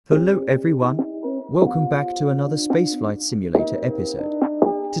Hello everyone, welcome back to another Spaceflight Simulator episode.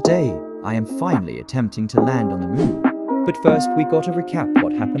 Today, I am finally attempting to land on the moon. But first we gotta recap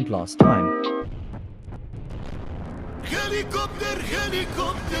what happened last time. Helicopter!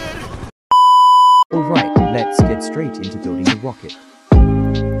 Helicopter! Alright, let's get straight into building the rocket.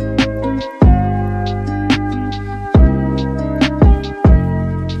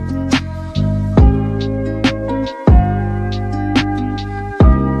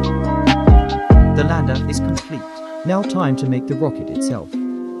 The lander is complete. Now time to make the rocket itself.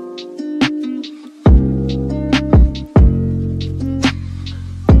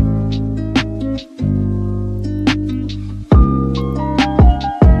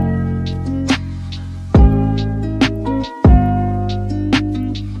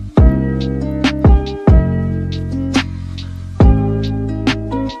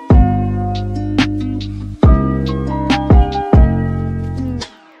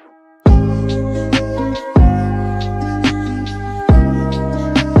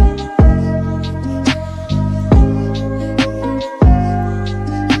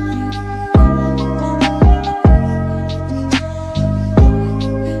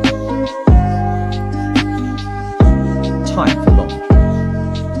 Time for launch.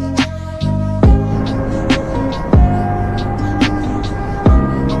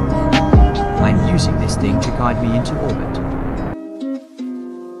 I'm using this thing to guide me into orbit.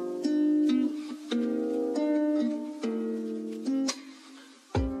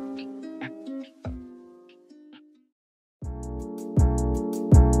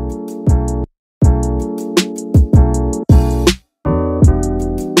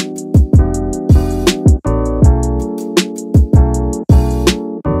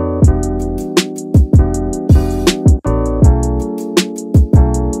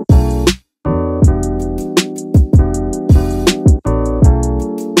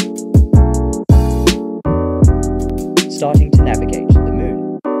 Starting to navigate the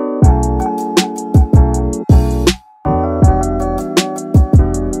moon.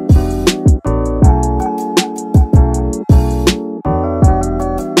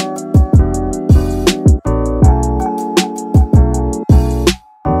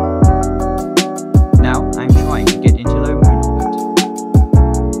 Now I'm trying to get into low moon orbit.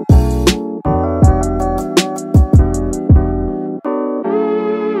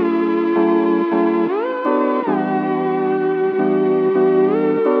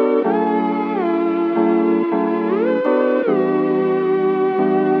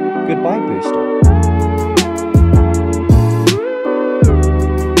 Goodbye, booster.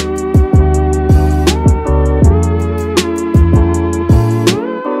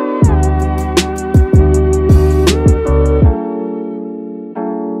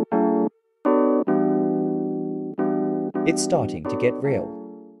 It's starting to get real.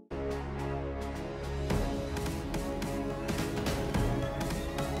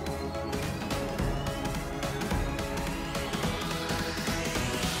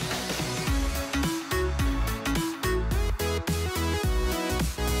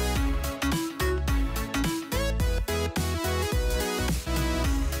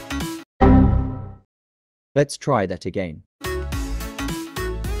 Let's try that again.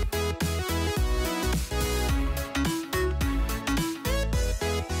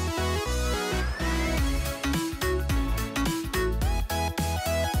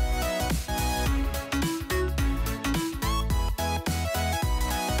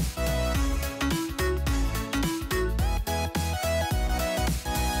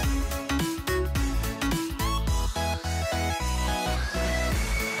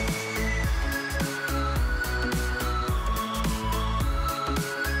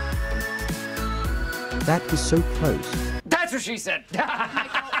 That was so close. That's what she said!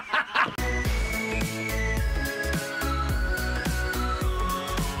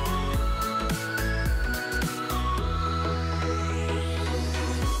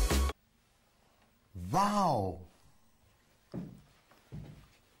 Wow!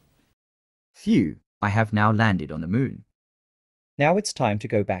 Phew, I have now landed on the moon. Now it's time to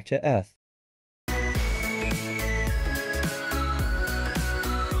go back to Earth.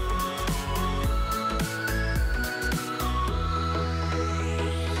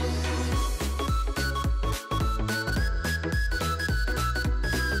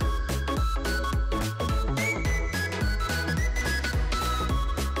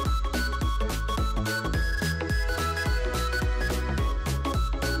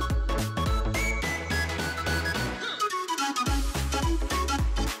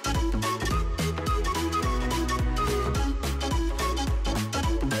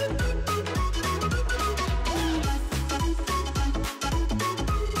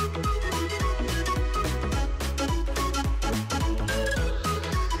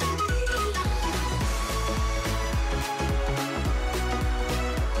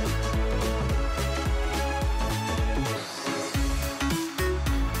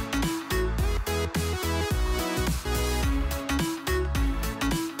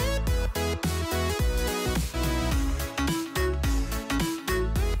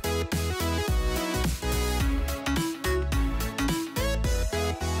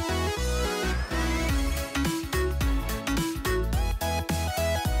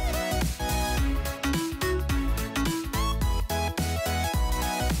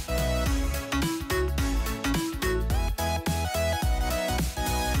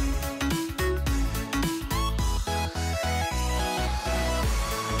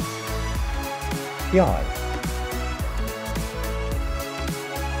 Yay!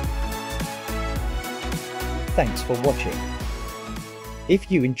 Thanks for watching. If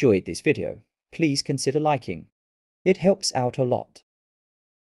you enjoyed this video, please consider liking. It helps out a lot.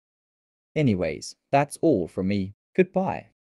 Anyways, that's all from me. Goodbye.